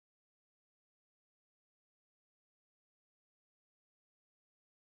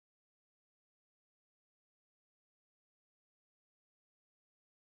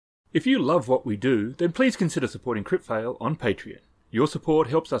If you love what we do, then please consider supporting CryptFail on Patreon. Your support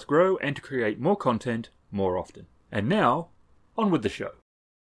helps us grow and to create more content more often. And now, on with the show.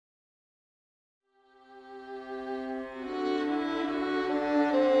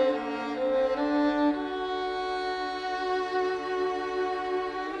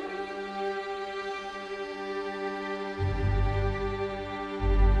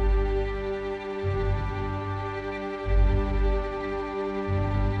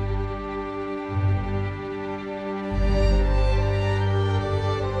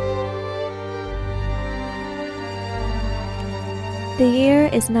 The year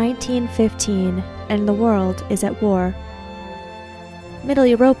is 1915, and the world is at war. Middle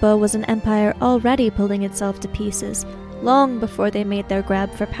Europa was an empire already pulling itself to pieces, long before they made their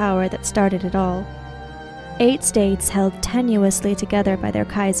grab for power that started it all. 8 states held tenuously together by their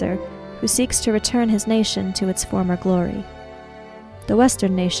Kaiser, who seeks to return his nation to its former glory. The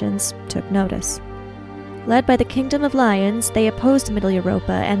Western nations took notice. Led by the Kingdom of Lions, they opposed Middle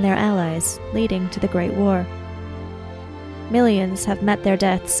Europa and their allies, leading to the Great War. Millions have met their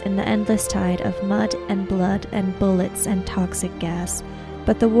deaths in the endless tide of mud and blood and bullets and toxic gas,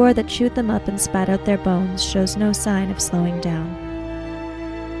 but the war that chewed them up and spat out their bones shows no sign of slowing down.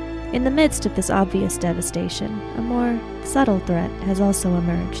 In the midst of this obvious devastation, a more subtle threat has also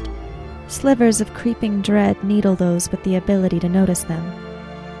emerged. Slivers of creeping dread needle those with the ability to notice them.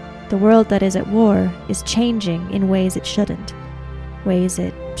 The world that is at war is changing in ways it shouldn't, ways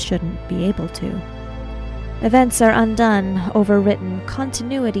it shouldn't be able to. Events are undone, overwritten,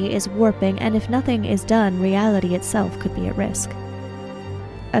 continuity is warping, and if nothing is done, reality itself could be at risk.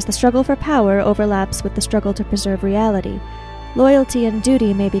 As the struggle for power overlaps with the struggle to preserve reality, loyalty and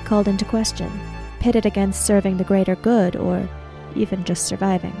duty may be called into question, pitted against serving the greater good or even just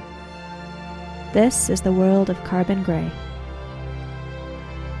surviving. This is the world of Carbon Grey.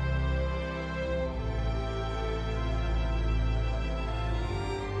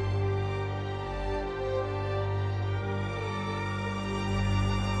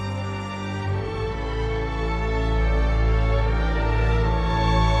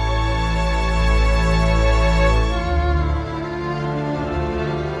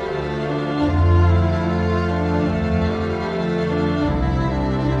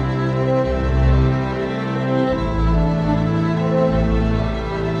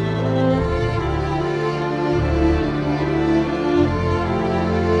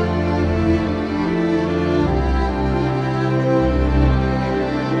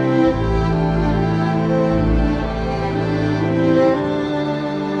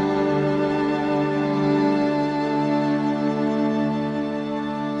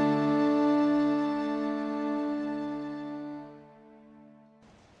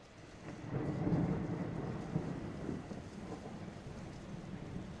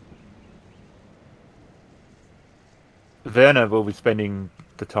 Werner will be spending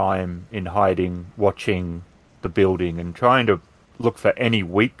the time in hiding, watching the building and trying to look for any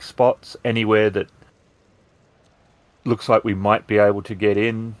weak spots, anywhere that looks like we might be able to get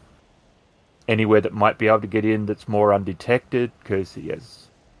in, anywhere that might be able to get in that's more undetected, because he has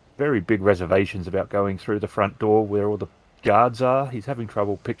very big reservations about going through the front door where all the guards are. He's having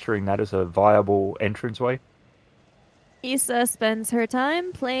trouble picturing that as a viable entranceway. Issa spends her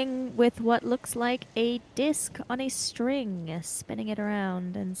time playing with what looks like a disc on a string, spinning it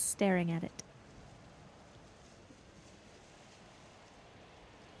around and staring at it.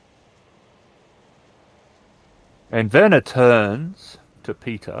 And Werner turns to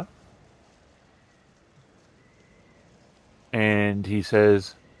Peter and he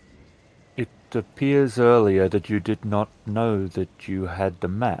says, "It appears earlier that you did not know that you had the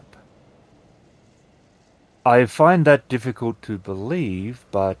map. I find that difficult to believe,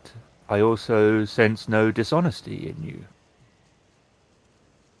 but I also sense no dishonesty in you."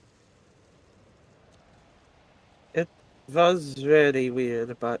 It was really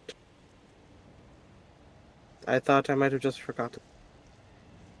weird, but I thought I might have just forgotten.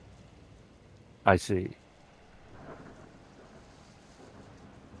 I see.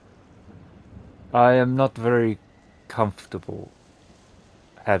 I am not very comfortable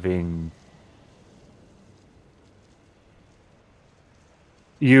having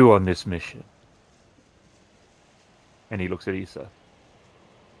you on this mission. And he looks at Issa.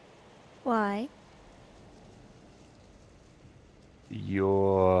 Why?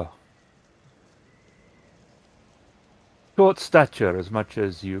 Your short stature, as much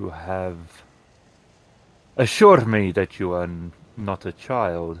as you have assured me that you are not a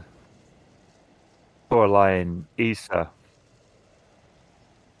child. Coraline, Issa.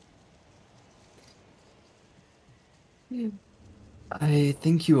 I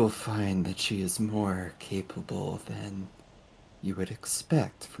think you will find that she is more capable than you would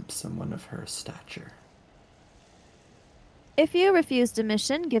expect from someone of her stature. If you refused a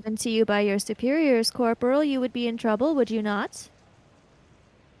mission given to you by your superiors, Corporal, you would be in trouble, would you not?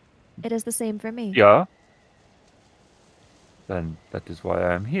 It is the same for me. Yeah. Then that is why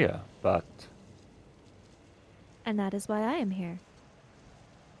I am here. But And that is why I am here.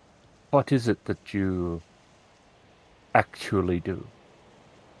 what is it that you actually do?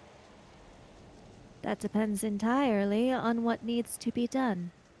 That depends entirely on what needs to be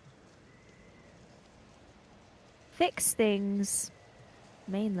done. Fix things,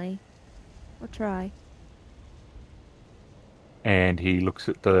 mainly. Or try. And he looks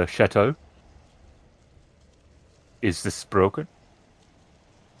at the chateau. Is this broken?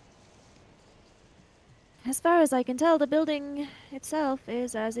 As far as I can tell, the building itself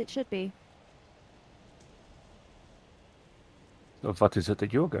is as it should be. So what is it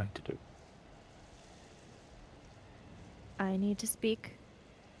that you're going to do? I need to speak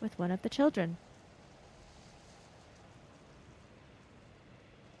with one of the children.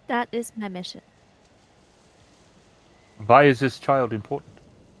 That is my mission. Why is this child important?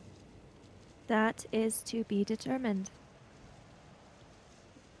 That is to be determined.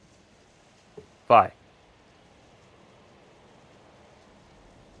 Why?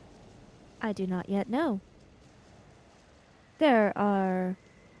 I do not yet know. There are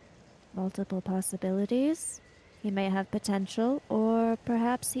multiple possibilities. He may have potential, or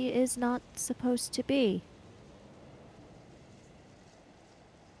perhaps he is not supposed to be.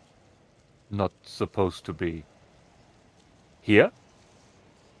 Not supposed to be here?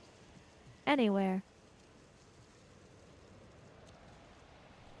 Anywhere.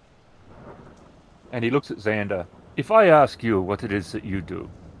 And he looks at Xander. If I ask you what it is that you do,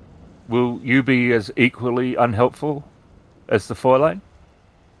 will you be as equally unhelpful as the Fräulein?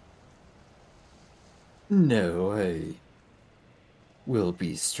 No, I will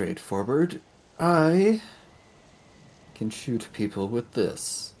be straightforward. I can shoot people with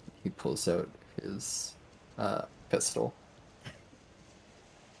this. He pulls out his pistol.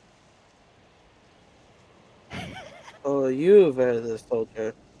 Oh, you were the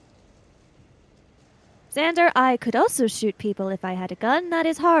soldier. Xander, I could also shoot people if I had a gun. That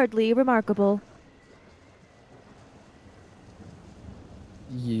is hardly remarkable.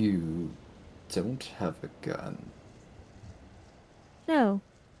 You don't have a gun. No.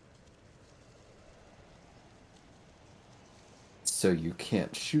 So you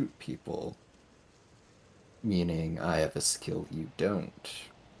can't shoot people. Meaning I have a skill you don't.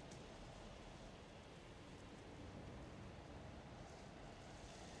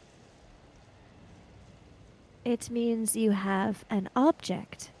 It means you have an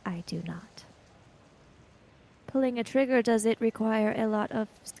object I do not. Pulling a trigger, does it require a lot of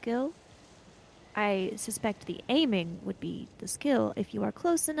skill? I suspect the aiming would be the skill if you are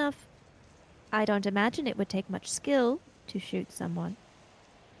close enough. I don't imagine it would take much skill to shoot someone.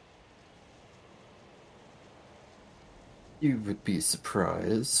 You would be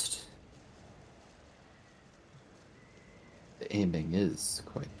surprised. The aiming is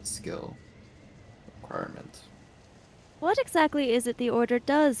quite the skill requirement. What exactly is it the Order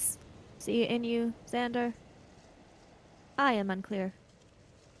does see in you, Xander? I am unclear.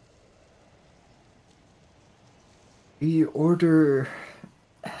 The Order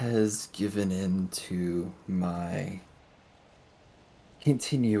has given in to my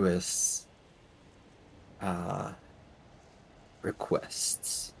continuous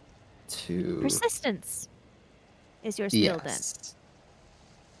requests to... Persistence is your skill, Yes.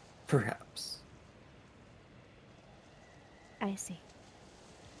 Perhaps. then. I see.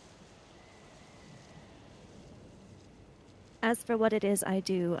 As for what it is I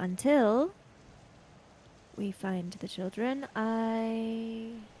do until we find the children,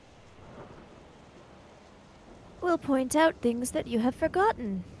 I will point out things that you have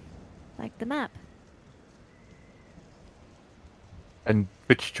forgotten, like the map. And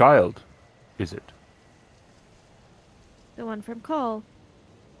which child is it? The one from Call.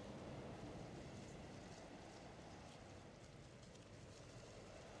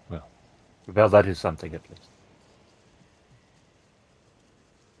 Well, that is something at least.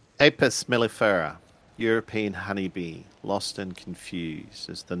 Apis mellifera, European honeybee, lost and confused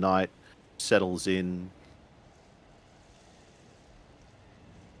as the night settles in.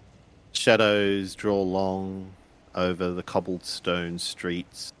 Shadows draw long over the cobblestone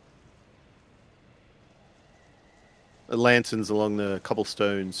streets. The lanterns along the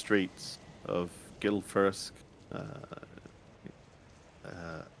cobblestone streets of Guildfirsk,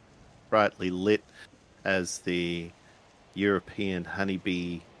 brightly lit as the European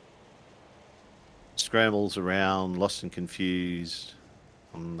honeybee scrambles around, lost and confused,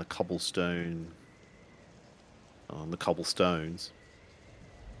 on the cobblestones.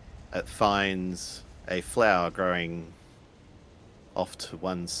 It finds a flower growing off to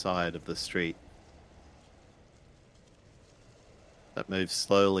one side of the street. That moves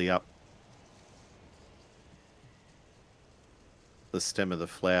slowly up the stem of the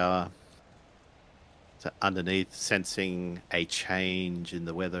flower to underneath, sensing a change in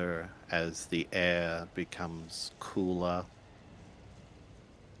the weather as the air becomes cooler.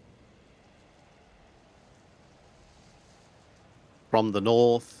 From the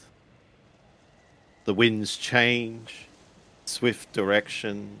north, the winds change, swift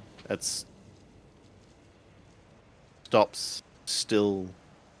direction. It stops still.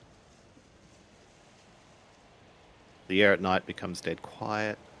 The air at night becomes dead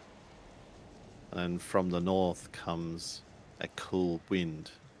quiet. And from the north comes a cool wind,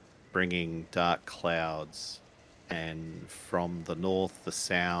 bringing dark clouds. And from the north, the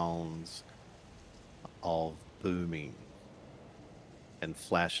sounds of booming and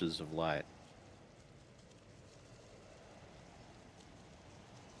flashes of light.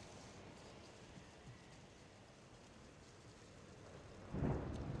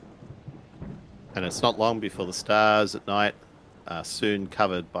 And it's not long before the stars at night are soon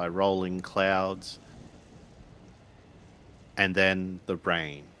covered by rolling clouds. And then the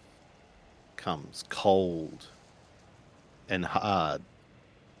rain comes, cold and hard.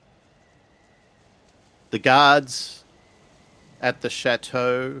 The guards at the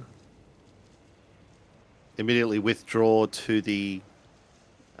chateau immediately withdraw to the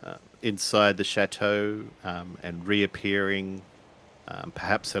inside the chateau and reappearing,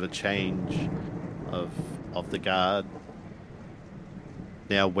 perhaps at a change of the guard,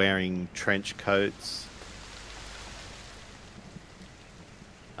 now wearing trench coats.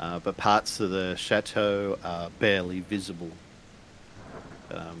 But parts of the chateau are barely visible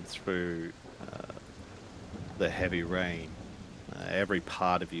through the heavy rain. Every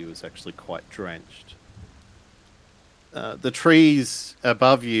part of you is actually quite drenched. The trees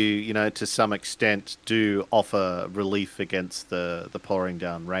above you, to some extent, do offer relief against the pouring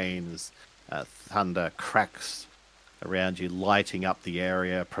down rain as thunder cracks around you, lighting up the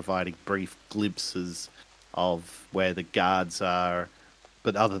area, providing brief glimpses of where the guards are.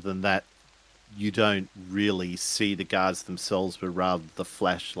 But other than that, you don't really see the guards themselves, but rather the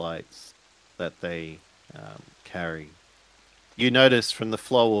flashlights that they carry. You notice from the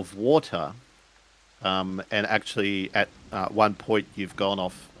flow of water, and actually at one point you've gone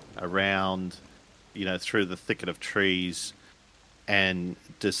off around, through the thicket of trees and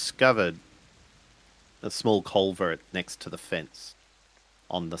discovered a small culvert next to the fence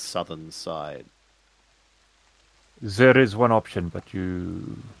on the southern side. There is one option, but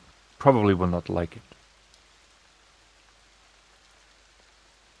you probably will not like it.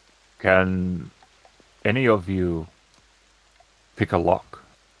 Can any of you pick a lock?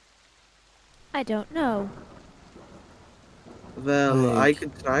 I don't know. Well, I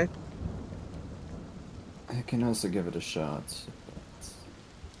could try. I can also give it a shot.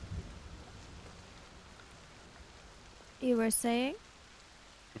 You were saying?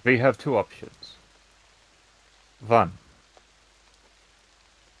 We have two options. One,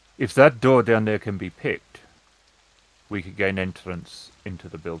 if that door down there can be picked, we could gain entrance into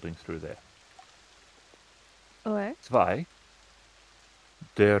the building through there. Or? Zwei,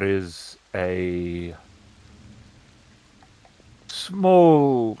 there is a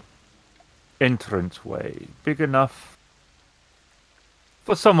small entranceway, big enough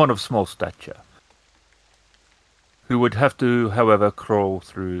for someone of small stature, who would have to, however, crawl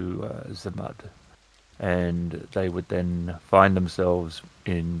through the mud. And they would then find themselves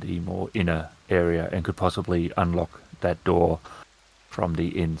in the more inner area and could possibly unlock that door from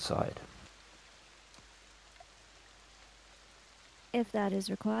the inside. If that is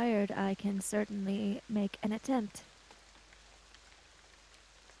required, I can certainly make an attempt.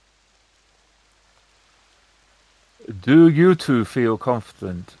 Do you two feel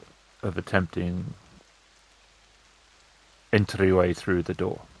confident of attempting entryway through the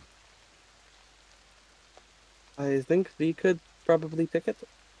door? I think we could probably pick it.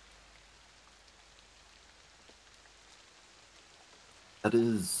 That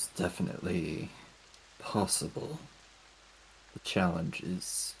is definitely possible. The challenge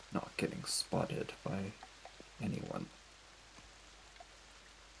is not getting spotted by anyone.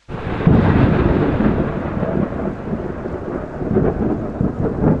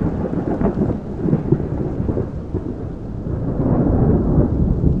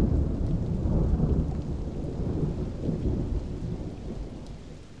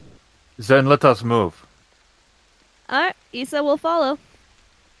 Then let us move. Alright, Issa will follow.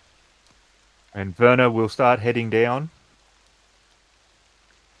 And Werner will start heading down.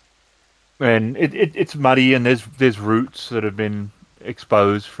 And it's muddy, and there's roots that have been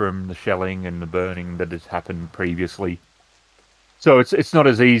exposed from the shelling and the burning that has happened previously. So it's not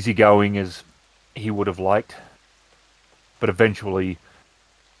as easy going as he would have liked. But eventually...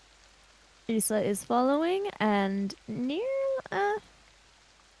 Issa is following, and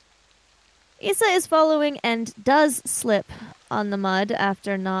Issa is following and does slip on the mud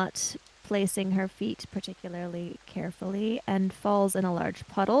after not placing her feet particularly carefully and falls in a large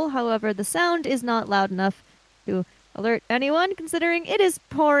puddle. However, the sound is not loud enough to alert anyone, considering it is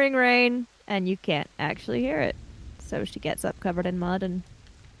pouring rain and you can't actually hear it. So she gets up covered in mud and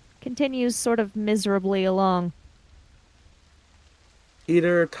continues sort of miserably along.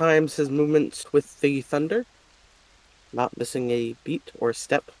 Peter times his movements with the thunder, not missing a beat or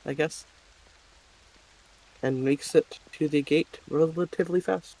step, I guess, and makes it to the gate relatively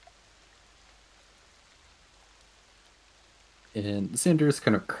fast. And Xander's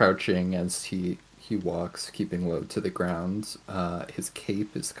kind of crouching as he walks, keeping low to the ground. His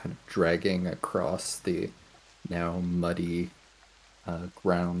cape is kind of dragging across the now muddy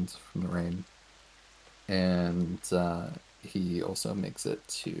ground from the rain. And he also makes it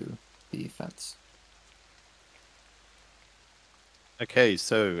to the fence. Okay,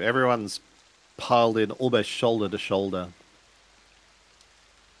 so everyone's piled in almost shoulder to shoulder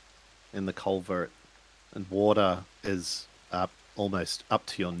in the culvert, and water is up almost up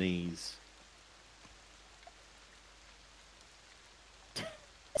to your knees.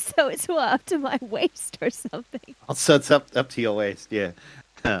 So it's what, up to my waist or something? Oh, so it's up to your waist, yeah.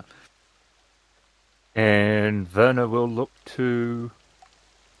 And Werner will look to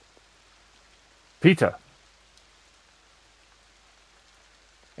Peter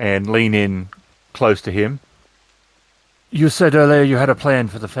and lean in close to him. You said earlier you had a plan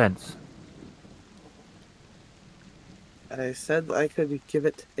for the fence. I said I could give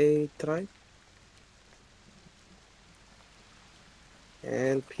it a try.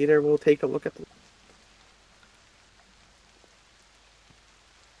 And Peter will take a look at them.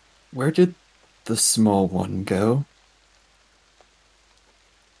 Where did the small one go?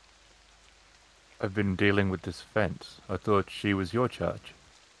 I've been dealing with this fence. I thought she was your charge.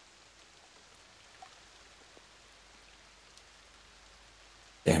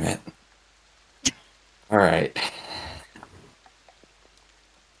 Damn it. Alright.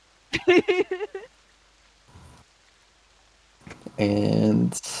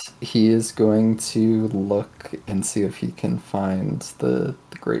 And he is going to look and see if he can find the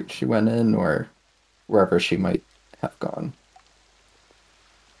grate she went in, or wherever she might have gone.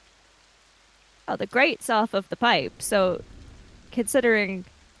 Oh, the grate's off of the pipe, so considering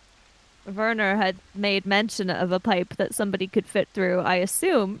Werner had made mention of a pipe that somebody could fit through, I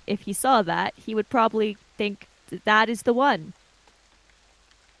assume if he saw that, he would probably think that is the one.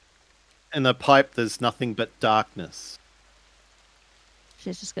 In the pipe, there's nothing but darkness.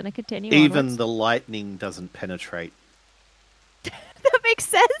 She's just going to continue Even onwards. the lightning doesn't penetrate. That makes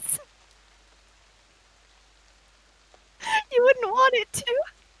sense. You wouldn't want it to.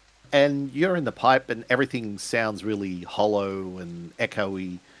 And you're in the pipe and everything sounds really hollow and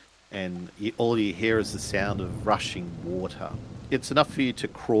echoey, and all you hear is the sound of rushing water. It's enough for you to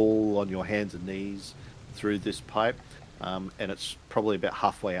crawl on your hands and knees through this pipe, and it's probably about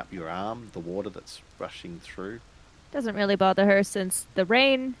halfway up your arm, the water that's rushing through. Doesn't really bother her since the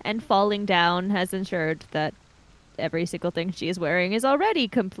rain and falling down has ensured that every single thing she is wearing is already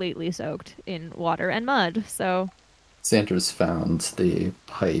completely soaked in water and mud, so... Xander's found the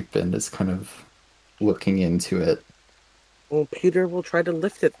pipe and is kind of looking into it. Well, Peter will try to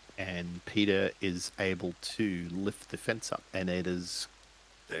lift it. And Peter is able to lift the fence up, and it is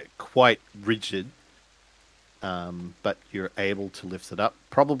quite rigid, but you're able to lift it up.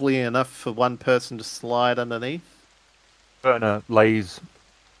 Probably enough for one person to slide underneath. Werner lays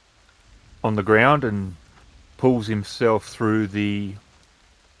on the ground and pulls himself through the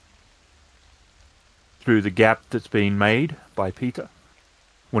gap that's been made by Peter.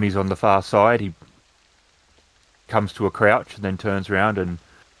 When he's on the far side, he comes to a crouch and then turns around and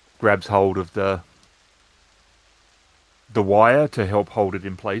grabs hold of the wire to help hold it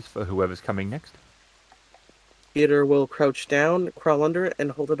in place for whoever's coming next. Peter will crouch down, crawl under it,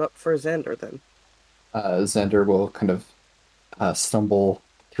 and hold it up for Xander then. Xander will kind of stumble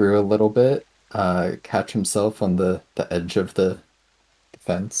through a little bit, catch himself on the edge of the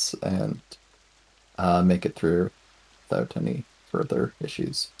fence, and make it through without any further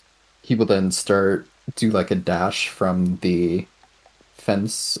issues. He will then do like a dash from the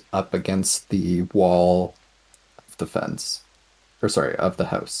fence up against the wall of the fence. Or sorry, of the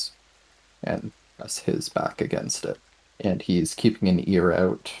house. And press his back against it. And he's keeping an ear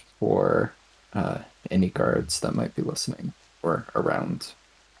out for any guards that might be listening or around.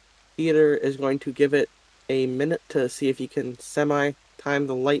 Theater is going to give it a minute to see if he can semi-time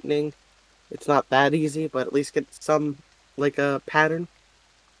the lightning. It's not that easy, but at least get some, like, a pattern.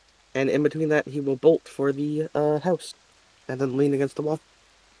 And in between that, he will bolt for the house. And then lean against the wall.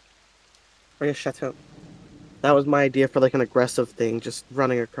 Or a chateau. That was my idea for, like, an aggressive thing, just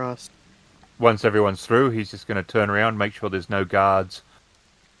running across. Once everyone's through, he's just going to turn around, make sure there's no guards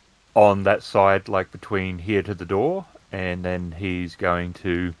on that side, like between here to the door, and then he's going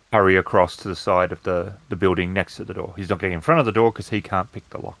to hurry across to the side of the building next to the door. He's not getting in front of the door because he can't pick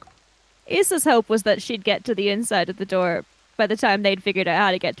the lock. Issa's hope was that she'd get to the inside of the door by the time they'd figured out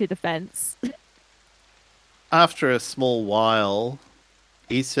how to get through the fence. After a small while,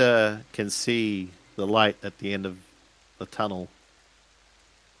 Issa can see the light at the end of the tunnel.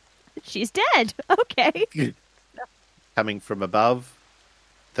 She's dead. Okay. Coming from above,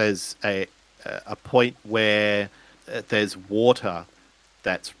 there's a point where there's water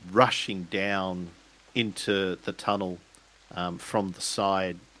that's rushing down into the tunnel from the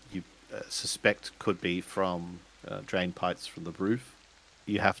side. You suspect could be from drain pipes from the roof.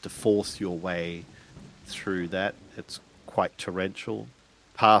 You have to force your way through that. It's quite torrential.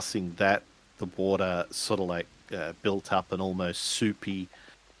 Passing that, the water sort of like built up and almost soupy,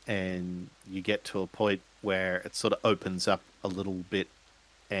 and you get to a point where it sort of opens up a little bit,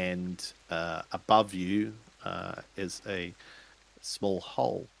 and above you is a small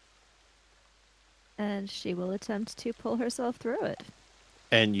hole. And she will attempt to pull herself through it.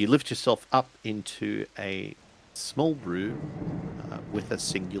 And you lift yourself up into a small room with a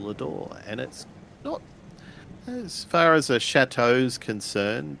singular door. And it's not, as far as a chateau's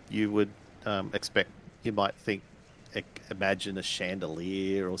concerned, you would expect, you might think, imagine a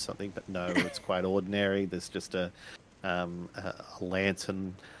chandelier or something, but no, it's quite ordinary. There's just a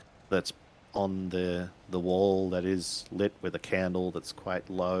lantern that's on the wall that is lit with a candle that's quite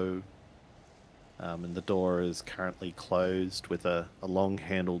low, and the door is currently closed with a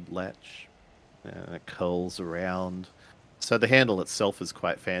long-handled latch, and it curls around. So the handle itself is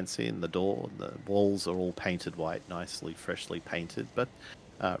quite fancy, and the walls are all painted white, nicely, freshly painted, but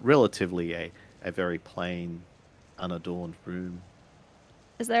relatively a very plain, unadorned room.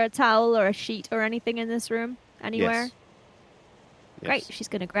 Is there a towel or a sheet or anything in this room? Anywhere? Yes. Great. She's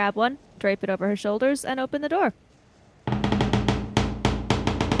going to grab one, drape it over her shoulders, and open the door.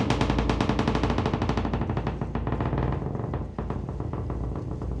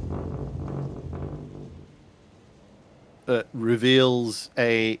 It reveals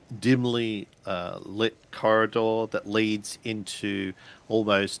a dimly lit corridor that leads into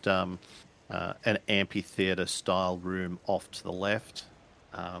almost an amphitheater style room off to the left.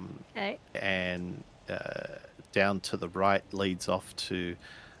 Okay. And down to the right leads off to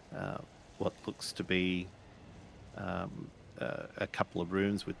what looks to be a couple of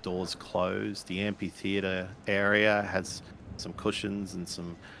rooms with doors closed. The amphitheater area has some cushions and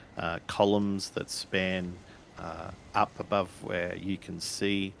some columns that span up above where you can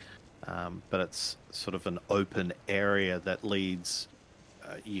see, but it's sort of an open area that leads,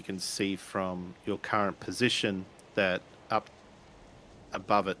 you can see from your current position that up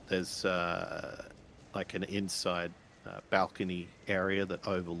above it there's like an inside balcony area that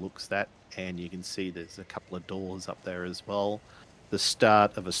overlooks that, and you can see there's a couple of doors up there as well. The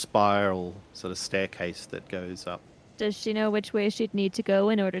start of a spiral sort of staircase that goes up. Does she know which way she'd need to go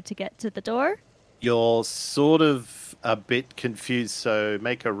in order to get to the door? You're sort of a bit confused, so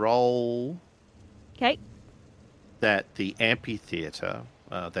make a roll. Okay. That the amphitheater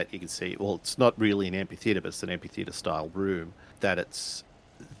that you can see, well, it's not really an amphitheater, but it's an amphitheater style room, that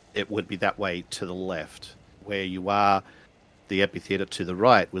it would be that way to the left. Where you are, the amphitheater to the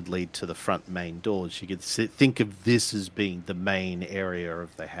right would lead to the front main doors. You could think of this as being the main area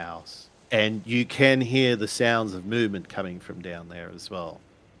of the house. And you can hear the sounds of movement coming from down there as well.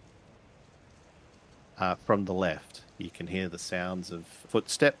 From the left, you can hear the sounds of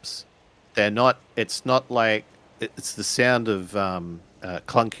footsteps. It's not like, it's the sound of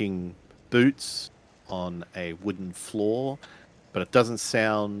clunking boots on a wooden floor, but it doesn't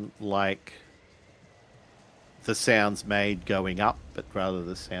sound like the sounds made going up, but rather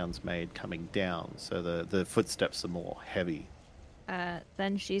the sounds made coming down. So the footsteps are more heavy.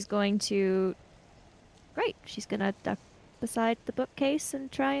 Then she's going to... Great. She's going to duck beside the bookcase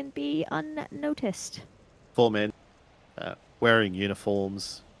and try and be unnoticed. 4 men wearing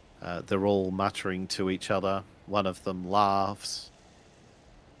uniforms. They're all muttering to each other. One of them laughs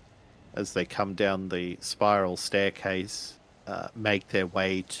as they come down the spiral staircase, make their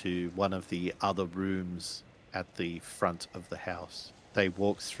way to one of the other rooms at the front of the house. They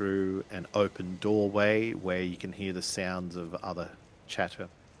walk through an open doorway where you can hear the sounds of other chatter.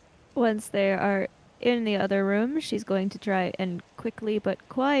 Once they are in the other room, she's going to try and quickly but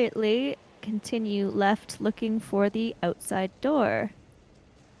quietly continue left looking for the outside door.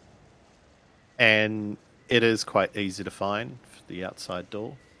 And it is quite easy to find the outside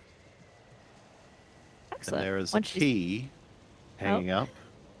door. Excellent. And there is Once a she's key hanging up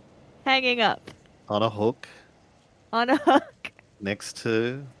hanging up on a hook on a hook, next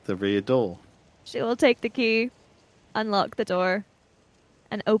to the rear door. she will take the key, unlock the door,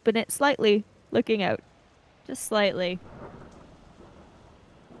 and open it slightly, looking out. Just slightly.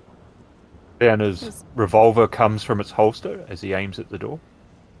 Diana's revolver comes from its holster as he aims at the door.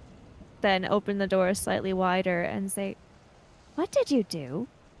 Then open the door slightly wider and say, "What did you do?"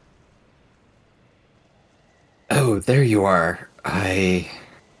 Oh, there you are. I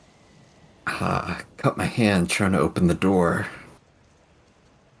cut my hand trying to open the door.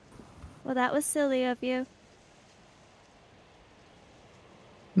 Well, that was silly of you.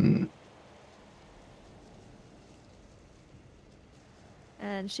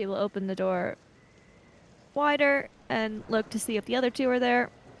 And she will open the door wider and look to see if the other two are there.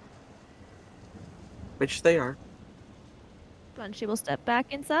 Which they are. Then she will step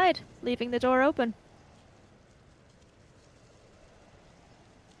back inside, leaving the door open.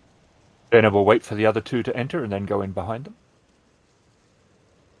 Diana will wait for the other two to enter and then go in behind them.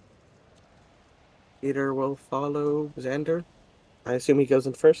 Peter will follow Xander. I assume he goes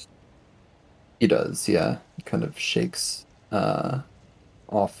in first. He does, yeah. He kind of shakes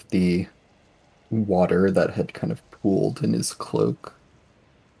off the water that had kind of pooled in his cloak.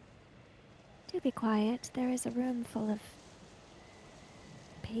 Do be quiet. There is a room full of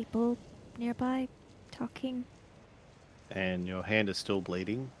people nearby talking. And your hand is still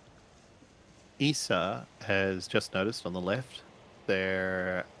bleeding. Issa has just noticed on the left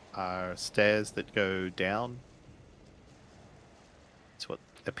there are stairs that go down. It's what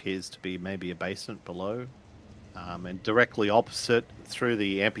appears to be maybe a basement below. And directly opposite through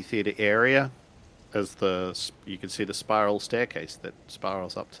the amphitheater area is you can see the spiral staircase that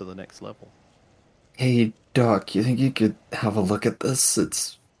spirals up to the next level. Hey, Doc, you think you could have a look at this?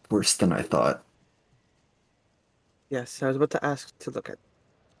 It's worse than I thought. Yes, I was about to ask to look at.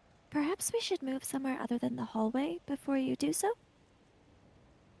 Perhaps we should move somewhere other than the hallway before you do so?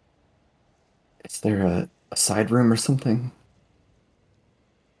 Is there a side room or something?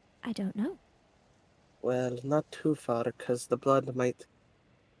 I don't know. Well, not too far, because the blood might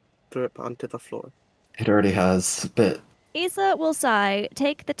drip onto the floor. It already has a bit. Issa will sigh,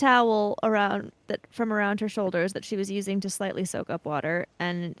 take the towel from around her shoulders that she was using to slightly soak up water,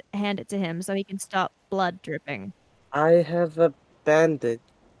 and hand it to him so he can stop blood dripping. I have a bandage.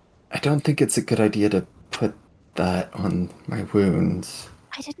 I don't think it's a good idea to put that on my wounds.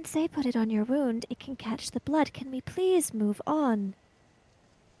 I didn't say put it on your wound. It can catch the blood. Can we please move on?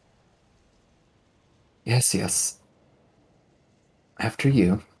 Yes. After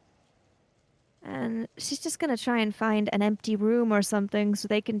you. And she's just gonna try and find an empty room or something so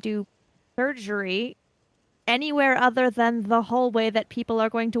they can do surgery anywhere other than the hallway that people are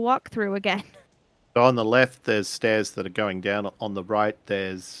going to walk through again. So on the left, there's stairs that are going down. On the right,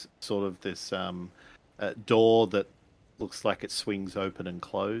 there's sort of this door that looks like it swings open and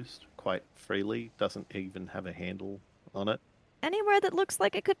closed quite freely. Doesn't even have a handle on it. Anywhere that looks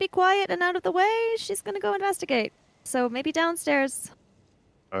like it could be quiet and out of the way, she's gonna go investigate. So maybe downstairs.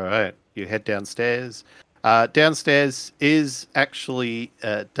 All right, you head downstairs. Downstairs is actually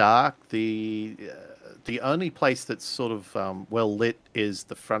dark. The only place that's sort of well lit is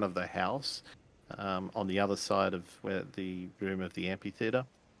the front of the house, on the other side of where the room of the amphitheater.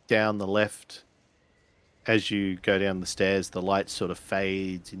 Down the left, as you go down the stairs, the light sort of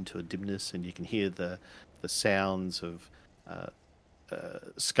fades into a dimness, and you can hear the sounds of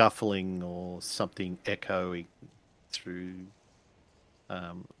scuffling or something echoing through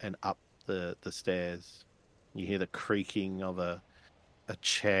and up the stairs. You hear the creaking of a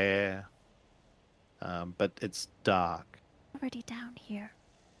chair, but it's dark. Already down here.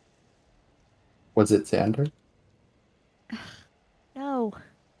 Was it Xander? No.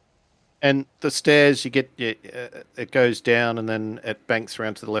 And the stairs, you get it goes down, and then it banks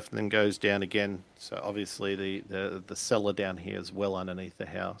around to the left, and then goes down again. So obviously, the cellar down here is well underneath the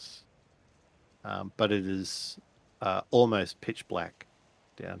house, but it is almost pitch black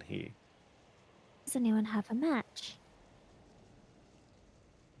down here. Does anyone have a match?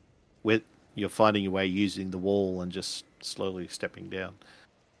 You're finding your way using the wall and just slowly stepping down.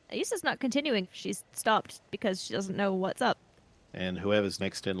 Isa's not continuing. She's stopped because she doesn't know what's up. And whoever's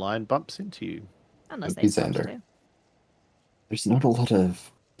next in line bumps into you. Unless they Be stopped Xander. too. There's not a lot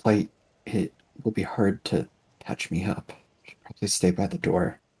of light. It will be hard to catch me up. Should probably stay by the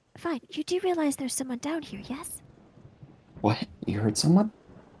door. Fine. You do realize there's someone down here, yes? What? You heard someone?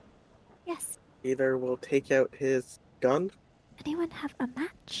 Yes. Peter will take out his gun. Anyone have a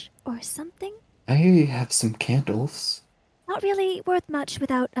match or something? I have some candles. Not really worth much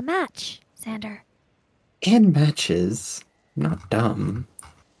without a match, Xander. And matches. I'm not dumb.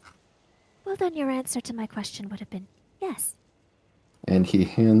 Well, then your answer to my question would have been yes. And he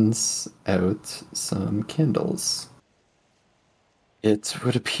hands out some candles. It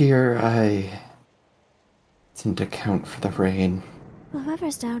would appear I didn't account for the rain. Well,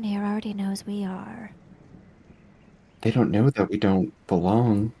 whoever's down here already knows we are. They don't know that we don't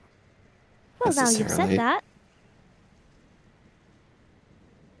belong. Well, now you've said necessarily. that.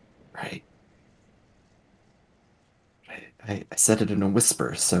 Right. I said it in a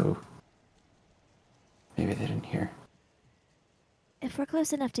whisper, so maybe they didn't hear. If we're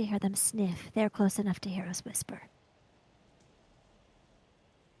close enough to hear them sniff, they're close enough to hear us whisper.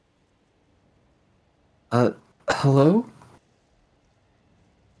 Hello?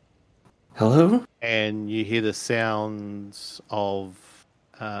 Hello? And you hear the sounds of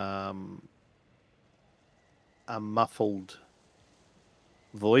a muffled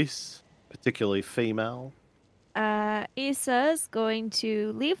voice, particularly female. Isa's going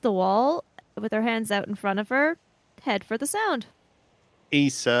to leave the wall with her hands out in front of her, head for the sound.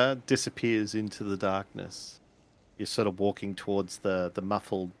 Issa disappears into the darkness. You're sort of walking towards the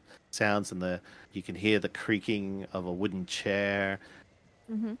muffled sounds, and you can hear the creaking of a wooden chair.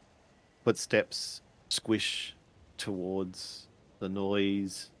 Mm-hmm. Footsteps squish towards the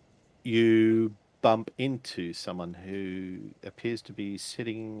noise. You bump into someone who appears to be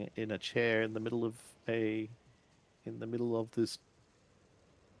sitting in a chair in the middle of this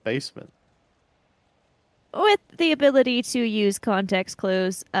basement. With the ability to use context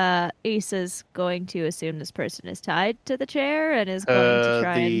clues, Isa's going to assume this person is tied to the chair and is going to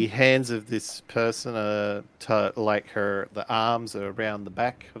try The and... hands of this person are the arms are around the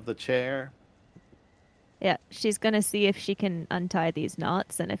back of the chair. Yeah, she's going to see if she can untie these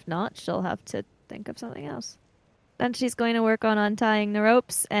knots, and if not, she'll have to think of something else. Then she's going to work on untying the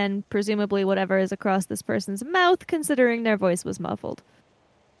ropes and presumably whatever is across this person's mouth, considering their voice was muffled.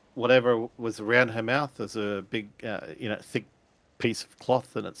 Whatever was around her mouth is a big, thick piece of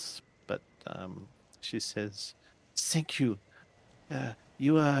cloth, but she says, "Thank you.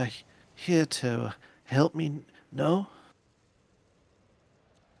 You are here to help me, no?"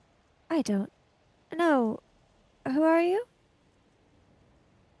 I don't know. Who are you?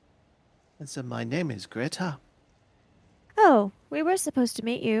 And so my name is Greta. Oh, we were supposed to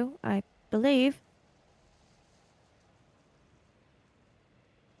meet you, I believe.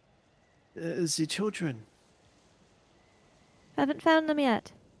 The children. Haven't found them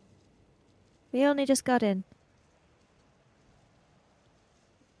yet. We only just got in.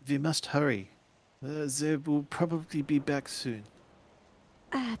 We must hurry. They will probably be back soon.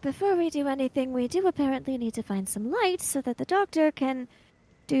 Before we do anything, we do apparently need to find some light so that the doctor can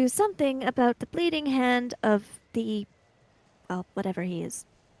do something about the bleeding hand of the... well, whatever he is.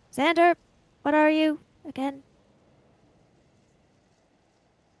 Xander, what are you, again?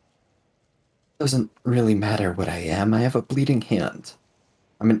 Doesn't really matter what I am. I have a bleeding hand.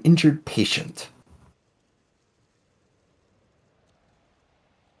 I'm an injured patient.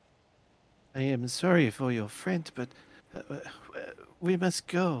 I am sorry for your friend, but we must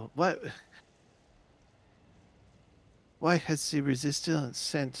go. Why has the resistance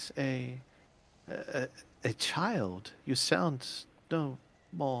sent a child? You sound no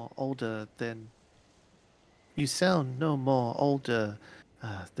more older than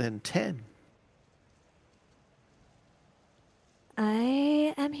 10.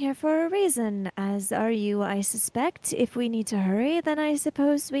 I am here for a reason, as are you, I suspect. If we need to hurry, then I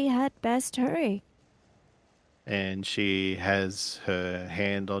suppose we had best hurry. And she has her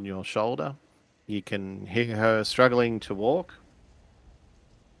hand on your shoulder. You can hear her struggling to walk.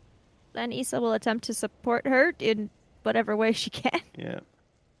 Then Issa will attempt to support her in whatever way she can. Yeah.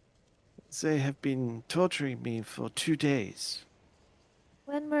 They have been torturing me for 2 days.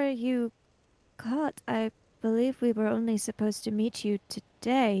 When were you caught? I believe we were only supposed to meet you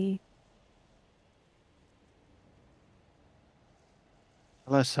today.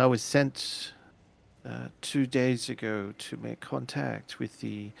 Alas, I was sent 2 days ago to make contact with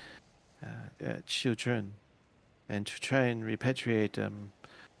the children and to try and repatriate them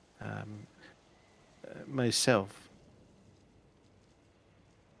myself.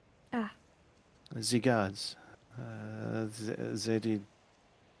 The guards, they did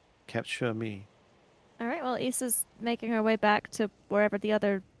capture me. All right, well, Issa's making her way back to wherever the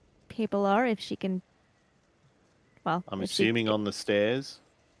other people are, if she can. Well, I'm if she- assuming on the stairs.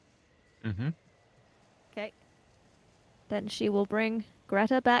 Mm-hmm. Okay. Then she will bring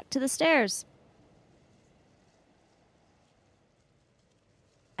Greta back to the stairs.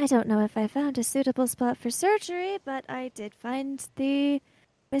 I don't know if I found a suitable spot for surgery, but I did find the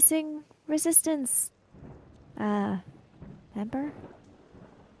missing resistance. Member?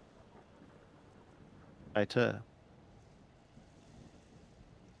 Later.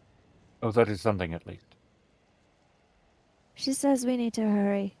 Oh, that is something at least. She says we need to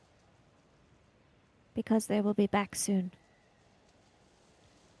hurry. Because they will be back soon.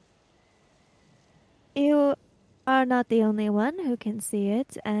 You are not the only one who can see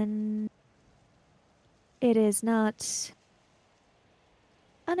it, and it is not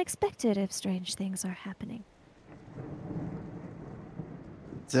unexpected if strange things are happening.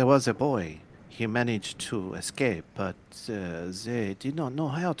 There was a boy. He managed to escape, but they did not know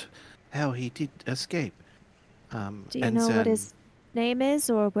how he did escape. Do you know what his name is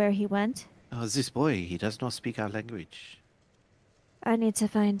or where he went? This boy, he does not speak our language. I need to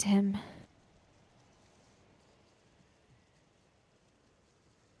find him.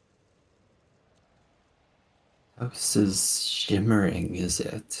 House is shimmering, is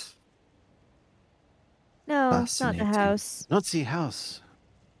it? No, not the Fascinating. house. Not the house.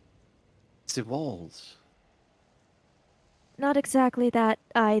 The walls. Not exactly that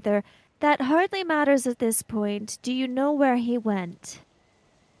either. That hardly matters at this point. Do you know where he went?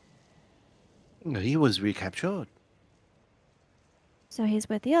 He was recaptured. So he's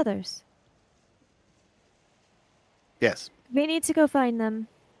with the others. Yes. We need to go find them.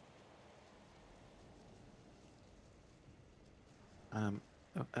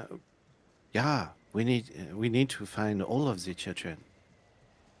 Yeah, we need to find all of the children.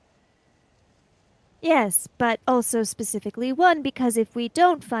 Yes, but also specifically one, because if we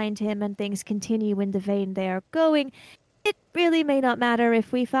don't find him and things continue in the vein they are going, it really may not matter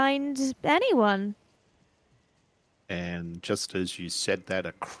if we find anyone. And just as you said that,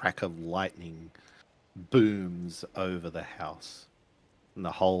 a crack of lightning booms over the house. And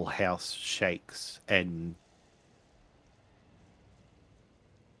the whole house shakes. And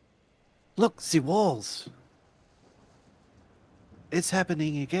look, the walls. It's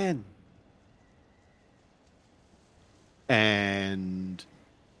happening again. And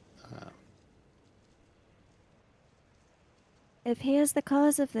If he is the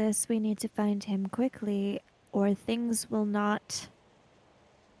cause of this, we need to find him quickly, or things will not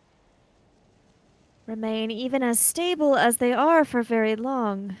remain even as stable as they are for very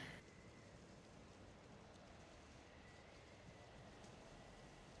long.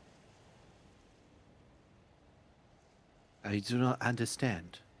 I do not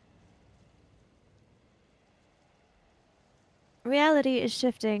understand. Reality is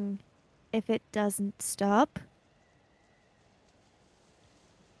shifting if it doesn't stop.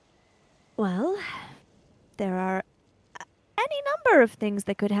 Well, there are any number of things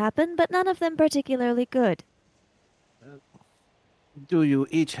that could happen, but none of them particularly good. Do you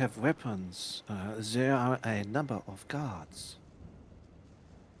each have weapons? There are a number of guards.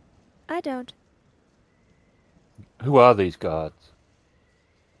 I don't. Who are these guards?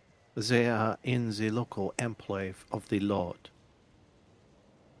 They are in the local enclave of the Lord.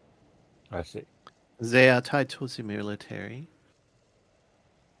 I see. They are tied to the military.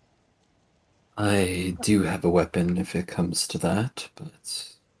 I do have a weapon if it comes to that,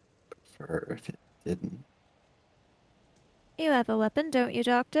 but prefer if it didn't. You have a weapon, don't you,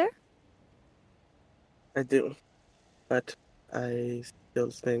 Doctor? I do. But I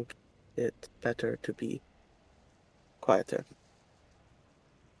still think it's better to be quieter.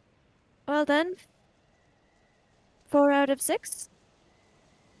 Well then, 4 out of 6?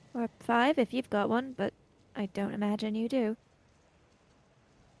 Or 5 if you've got one, but I don't imagine you do.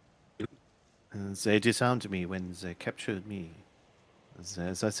 They disarmed me when they captured me.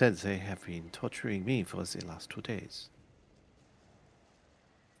 As I said, they have been torturing me for the last 2 days.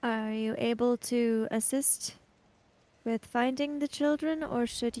 Are you able to assist with finding the children, or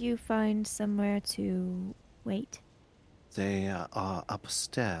should you find somewhere to wait? They are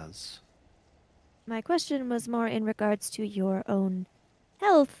upstairs. My question was more in regards to your own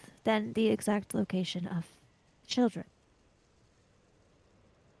health than the exact location of children.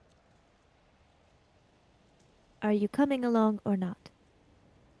 Are you coming along or not?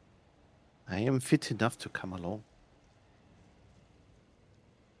 I am fit enough to come along.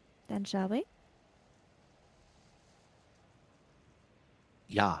 Then shall we?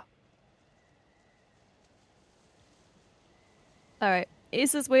 Yeah. All right.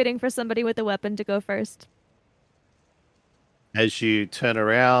 Ace is waiting for somebody with a weapon to go first. As you turn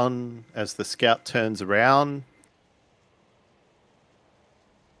around, as the scout turns around,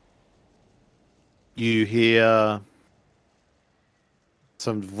 you hear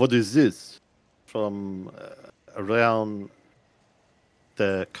some "What is this?" from around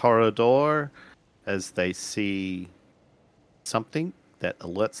the corridor as they see something that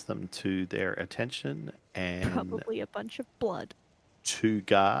alerts them to their attention, and Probably a bunch of blood. 2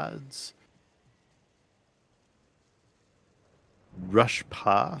 guards rush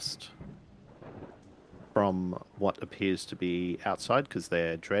past from what appears to be outside because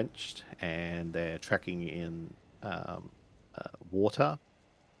they're drenched and they're tracking in water.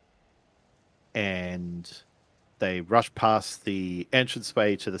 And they rush past the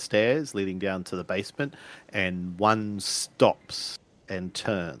entranceway to the stairs leading down to the basement, and one stops and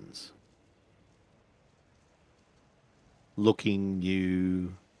turns, looking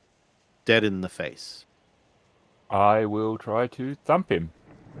you dead in the face. I will try to thump him.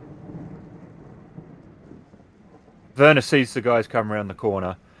 Werner sees the guys come around the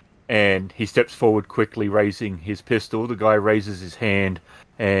corner, and he steps forward quickly, raising his pistol. The guy raises his hand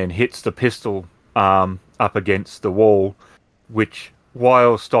and hits the pistol arm up against the wall, which,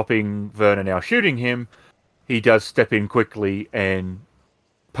 while stopping Werner now shooting him, he does step in quickly and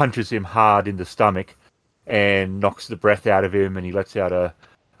punches him hard in the stomach and knocks the breath out of him, and he lets out a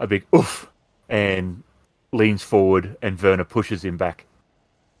big oof and leans forward, and Werner pushes him back.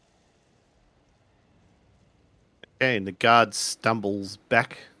 Okay, and the guard stumbles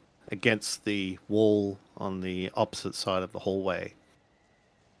back against the wall on the opposite side of the hallway.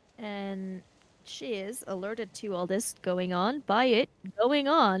 And she is alerted to all this going on,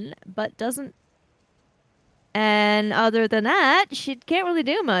 but doesn't. And other than that, she can't really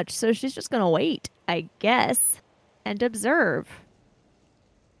do much, so she's just gonna wait, I guess, and observe.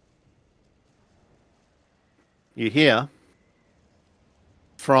 You hear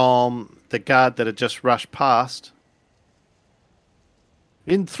from the guard that had just rushed past,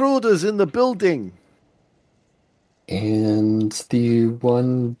 "Intruders in the building!" And the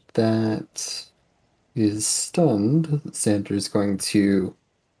one that is stunned, Xander's going to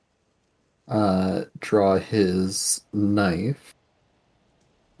draw his knife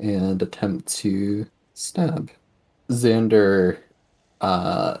and attempt to stab. Xander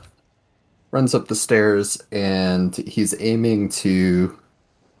runs up the stairs, and he's aiming to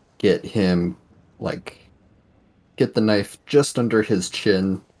get him, get the knife just under his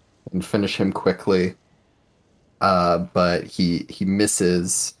chin and finish him quickly. But he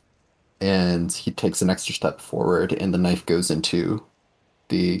misses, and he takes an extra step forward, and the knife goes into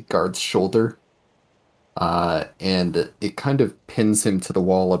the guard's shoulder. And it kind of pins him to the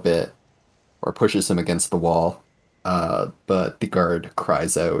wall a bit, or pushes him against the wall. But the guard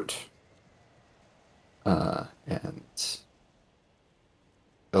cries out, and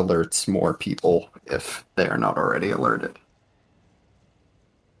alerts more people if they are not already alerted.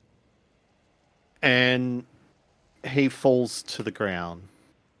 And he falls to the ground.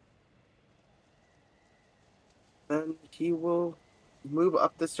 Then he will move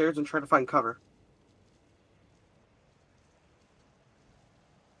up the stairs and try to find cover.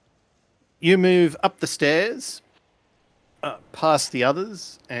 You move up the stairs, past the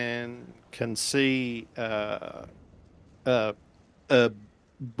others, and can see a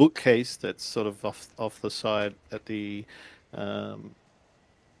bookcase that's sort of off the side at the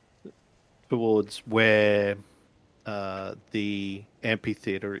towards where the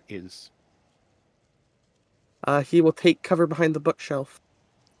amphitheater is. He will take cover behind the bookshelf.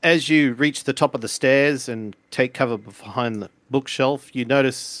 As you reach the top of the stairs and take cover behind the bookshelf, you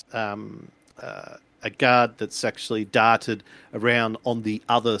notice a guard that's actually darted around on the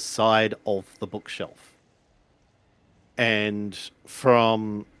other side of the bookshelf. And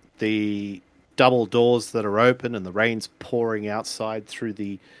from the double doors that are open and the rain's pouring outside through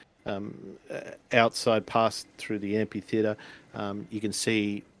the outside past through the amphitheater, you can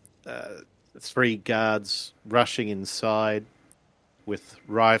see 3 guards rushing inside with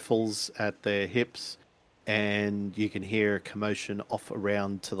rifles at their hips, and you can hear a commotion off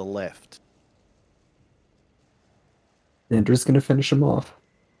around to the left. Xander's going to finish him off.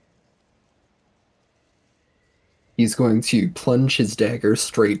 He's going to plunge his dagger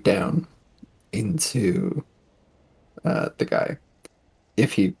straight down into the guy,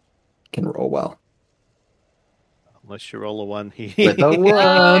 if he can roll well. Unless you roll a 1 here. With a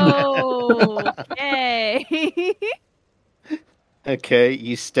 1! Okay. Okay,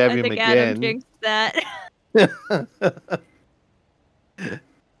 you stab him I think again. Adam jinxed that.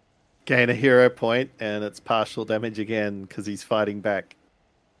 gain a hero point, and it's partial damage again because he's fighting back.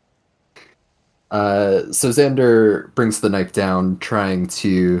 So Xander brings the knife down, trying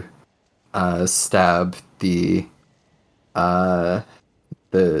to stab the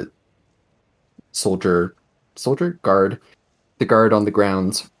soldier guard, the guard on the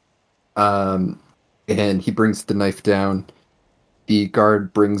ground. And he brings the knife down. The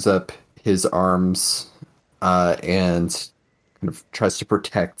guard brings up his arms and kind of tries to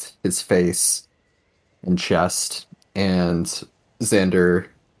protect his face and chest. And Xander,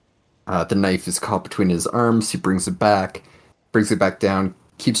 the knife is caught between his arms. He brings it back down,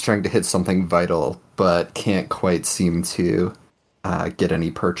 keeps trying to hit something vital, but can't quite seem to get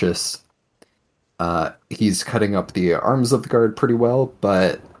any purchase. He's cutting up the arms of the guard pretty well,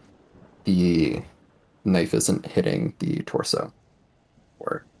 but the knife isn't hitting the torso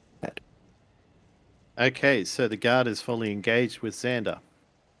or head. Okay, so the guard is fully engaged with Xander.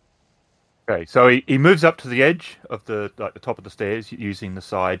 Okay, so he moves up to the edge of the top of the stairs, using the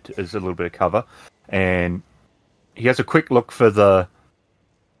side as a little bit of cover, and he has a quick look for the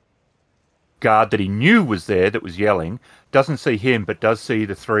guard that he knew was there that was yelling. Doesn't see him, but does see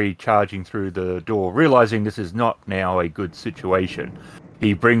the three charging through the door. Realizing this is not now a good situation,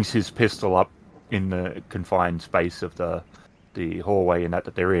 he brings his pistol up in the confined space of the hallway and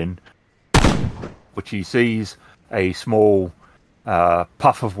that they're in, which he sees a small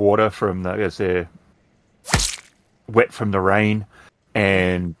puff of water from as they're wet from the rain,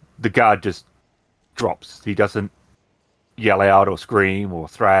 and the guard just drops. He doesn't yell out or scream or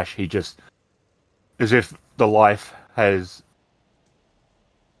thrash. He just, as if the life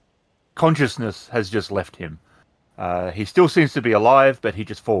consciousness has just left him. He still seems to be alive, but he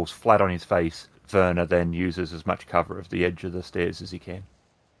just falls flat on his face. Werner then uses as much cover of the edge of the stairs as he can.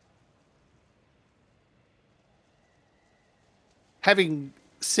 Having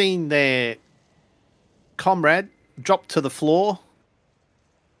seen their comrade drop to the floor,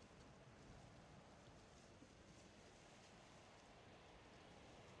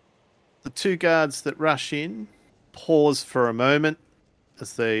 the two guards that rush in pause for a moment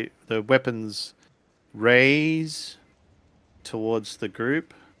as the weapons raise towards the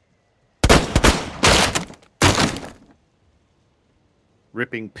group,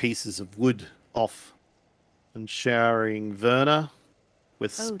 ripping pieces of wood off and showering Werner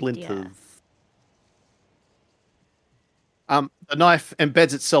with splinters. Dear. The knife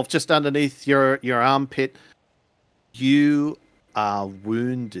embeds itself just underneath your armpit. You are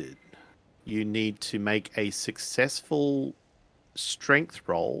wounded. You need to make a successful strength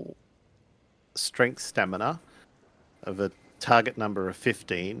roll, strength stamina of a target number of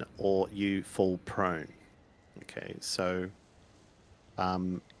 15, or you fall prone. Okay, so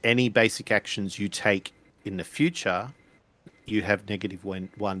any basic actions you take in the future, you have negative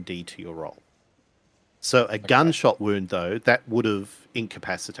 1d to your roll. So a gunshot wound, though, that would have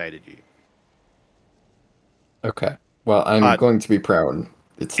incapacitated you. Okay. Well, I'm going to be prone.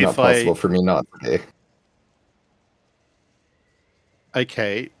 It's not possible for me not to be.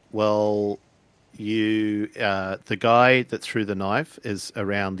 Okay, well, you, the guy that threw the knife is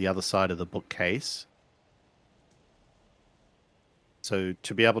around the other side of the bookcase. So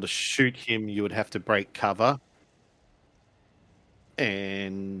to be able to shoot him, you would have to break cover.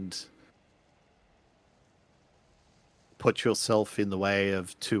 And put yourself in the way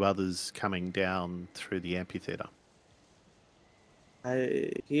of two others coming down through the amphitheater.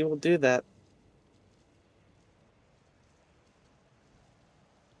 He will do that.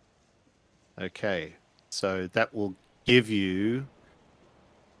 Okay, so that will give you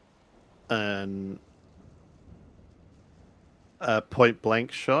a point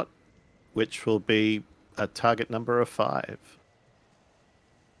blank shot, which will be a target number of 5.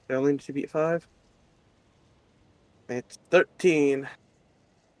 I only need to beat 5. It's 13.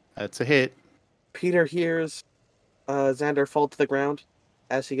 That's a hit. Peter hears Xander fall to the ground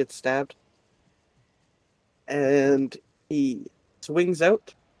as he gets stabbed. And he swings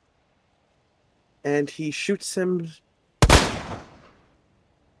out. And he shoots him,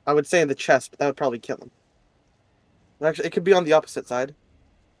 I would say in the chest, but that would probably kill him. Actually, it could be on the opposite side.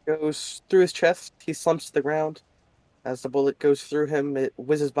 Goes through his chest, he slumps to the ground. As the bullet goes through him, it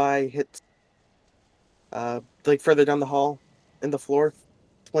whizzes by, hits further down the hall, in the floor.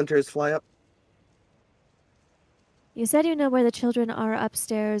 Splinters fly up. You said you know where the children are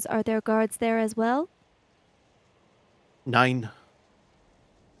upstairs. Are there guards there as well? 9.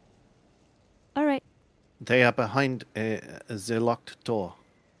 All right. They are behind the locked door.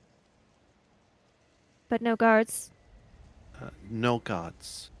 But no guards? No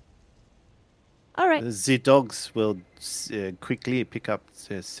guards. All right. The dogs will quickly pick up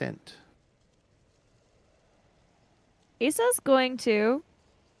the scent. Isa's going to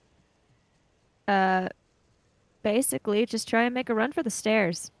basically just try and make a run for the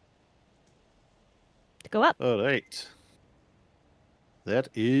stairs. To go up. All right. That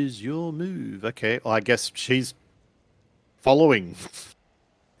is your move. Okay, well, I guess she's following.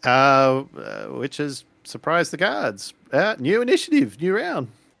 Which has surprised the guards. New initiative, new round.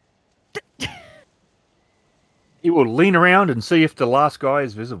 You will lean around and see if the last guy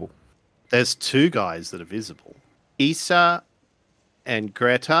is visible. There's two guys that are visible. Isa and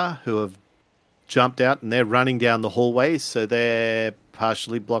Greta, who have jumped out and they're running down the hallway, so they're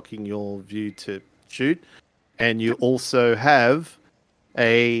partially blocking your view to shoot. And you also have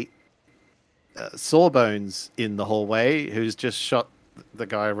a Sawbones in the hallway who's just shot the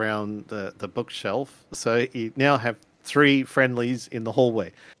guy around the bookshelf. So you now have 3 friendlies in the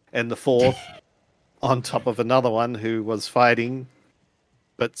hallway. And the 4th on top of another one who was fighting,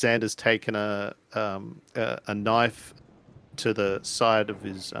 but Xander's taken a knife to the side of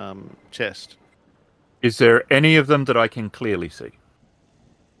his chest. Is there any of them that I can clearly see?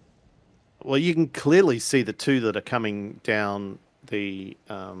 Well, you can clearly see the 2 that are coming down the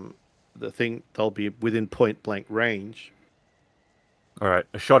thing. They'll be within point blank range. All right,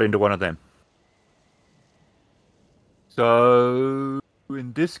 a shot into one of them. So,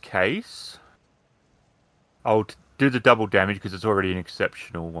 in this case, I'll do the double damage because it's already an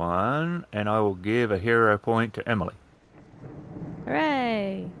exceptional one, and I will give a hero point to Emily.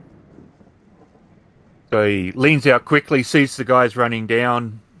 Hooray! So he leans out quickly, sees the guys running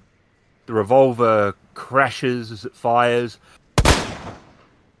down. The revolver crashes as it fires,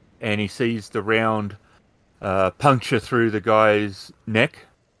 and he sees the round puncture through the guy's neck,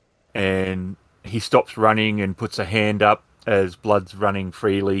 and he stops running and puts a hand up as blood's running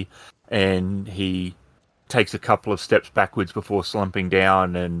freely, and he takes a couple of steps backwards before slumping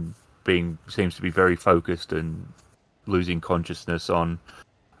down and seems to be very focused and losing consciousness on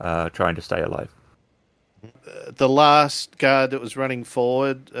trying to stay alive. The last guard that was running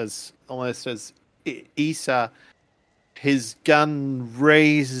forward, almost as Isa, his gun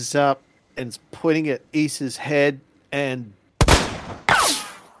raises up and is pointing at Isa's head, and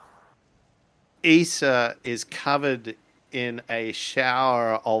Isa is covered in a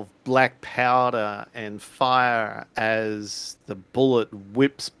shower of black powder and fire as the bullet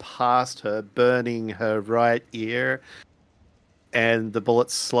whips past her, burning her right ear, and the bullet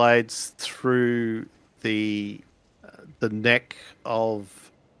slides through the neck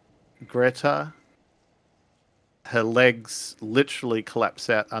of Greta. Her legs literally collapse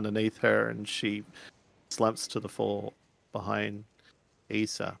out underneath her, and she slumps to the floor behind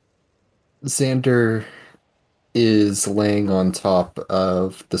Isa. Xander is laying on top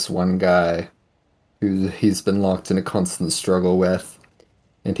of this one guy who he's been locked in a constant struggle with,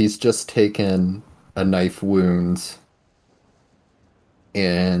 and he's just taken a knife wound,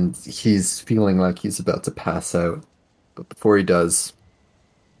 and he's feeling like he's about to pass out. But before he does,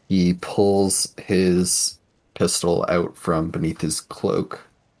 he pulls his pistol out from beneath his cloak,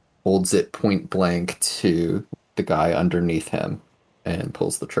 holds it point blank to the guy underneath him, and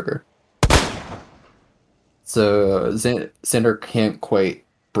pulls the trigger. So Xander can't quite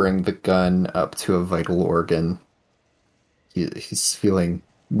bring the gun up to a vital organ. He's feeling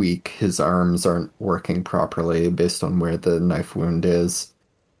weak. His arms aren't working properly based on where the knife wound is.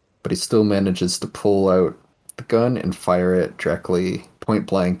 But he still manages to pull out the gun and fire it directly point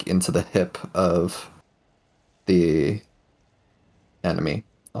blank into the hip of the enemy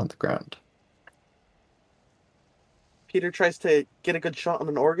on the ground. Peter tries to get a good shot on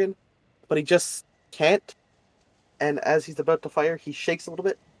an organ, but he just can't. And as he's about to fire, he shakes a little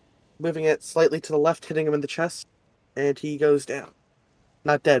bit, moving it slightly to the left, hitting him in the chest, and he goes down.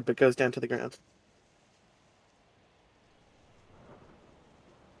 Not dead, but goes down to the ground.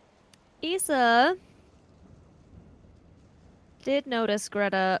 Isa did notice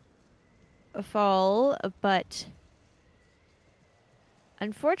Greta fall, but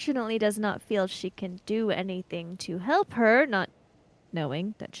unfortunately does not feel she can do anything to help her, not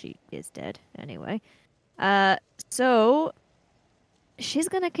knowing that she is dead anyway. So she's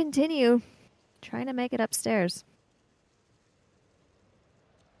gonna continue trying to make it upstairs.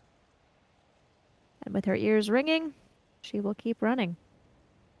 And with her ears ringing, she will keep running.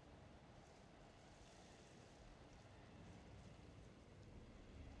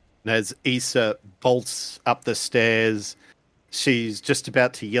 And as Isa bolts up the stairs, she's just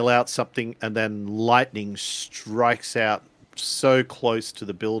about to yell out something, and then lightning strikes out so close to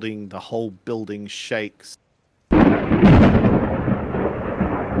the building, the whole building shakes.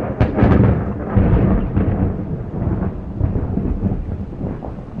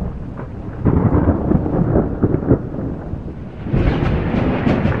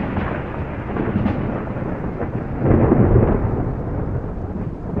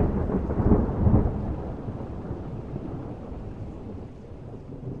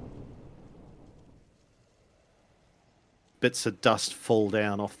 bits of dust fall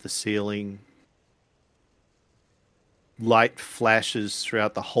down off the ceiling. Light flashes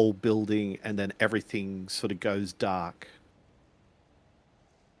throughout the whole building, and then everything sort of goes dark.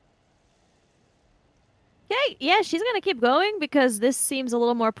 Yeah, she's gonna keep going because this seems a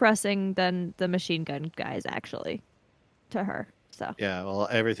little more pressing than the machine gun guys, actually, to her. So Yeah, well,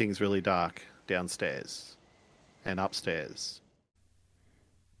 everything's really dark downstairs and upstairs.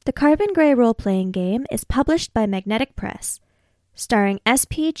 The Carbon Grey role-playing game is published by Magnetic Press, starring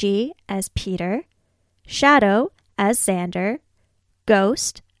SPG as Peter, Shadow as Xander,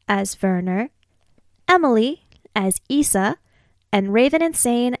 Ghost as Werner, Emily as Issa, and Raven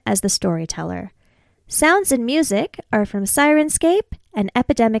Insane as the storyteller. Sounds and music are from Sirenscape and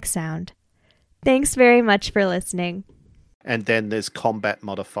Epidemic Sound. Thanks very much for listening. And then there's combat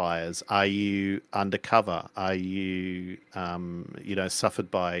modifiers. Are you undercover? Are you, suffered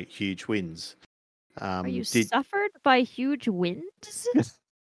by huge winds? are you suffered by huge winds?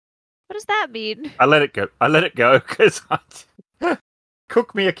 What does that mean? I let it go because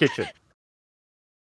cook me a kitchen.